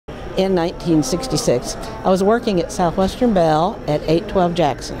in 1966. I was working at Southwestern Bell at 812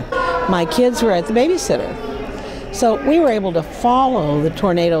 Jackson. My kids were at the babysitter. So we were able to follow the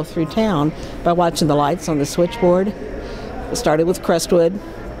tornado through town by watching the lights on the switchboard. It started with Crestwood,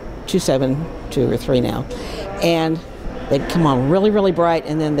 272 or 3 now. And they'd come on really, really bright,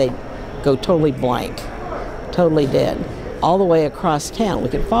 and then they'd go totally blank, totally dead, all the way across town. We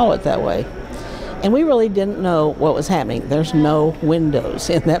could follow it that way. And we really didn't know what was happening. There's no windows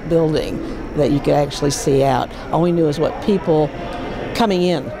in that building that you could actually see out. All we knew is what people coming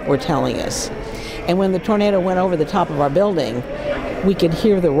in were telling us. And when the tornado went over the top of our building, we could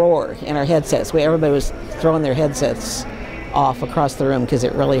hear the roar in our headsets. Everybody was throwing their headsets off across the room because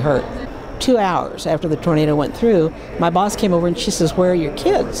it really hurt. 2 hours after the tornado went through, my boss came over and she says, "Where are your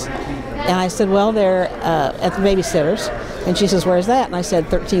kids?" And I said, "Well, they're at the babysitter's." And she says, "Where's that?" And I said,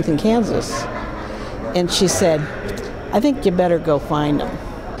 13th in Kansas. And she said, "I think you better go find them."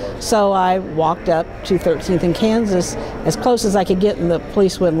 So I walked up to 13th in Kansas as close as I could get, and the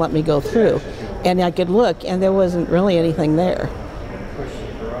police wouldn't let me go through. And I could look, and there wasn't really anything there.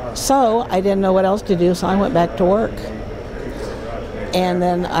 So I didn't know what else to do, so I went back to work. And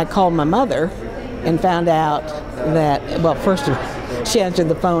then I called my mother and found out that, well, first she answered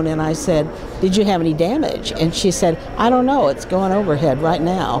the phone, and I said, "Did you have any damage?" And she said, "I don't know, it's going overhead right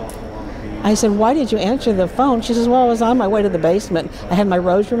now." I said, "Why did you answer the phone?" She says, "Well, I was on my way to the basement. I had my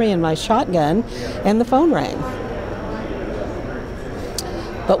rosary and my shotgun, and the phone rang."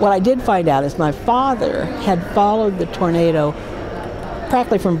 But what I did find out is my father had followed the tornado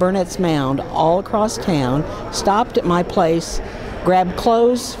practically from Burnett's Mound all across town, stopped at my place, grabbed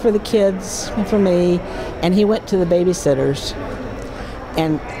clothes for the kids and for me, and he went to the babysitters.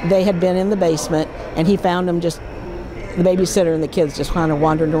 And they had been in the basement, and he found them just, the babysitter and the kids just kind of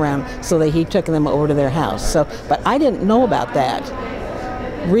wandering around, so that he took them over to their house. So, but I didn't know about that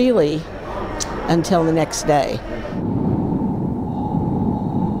really until the next day.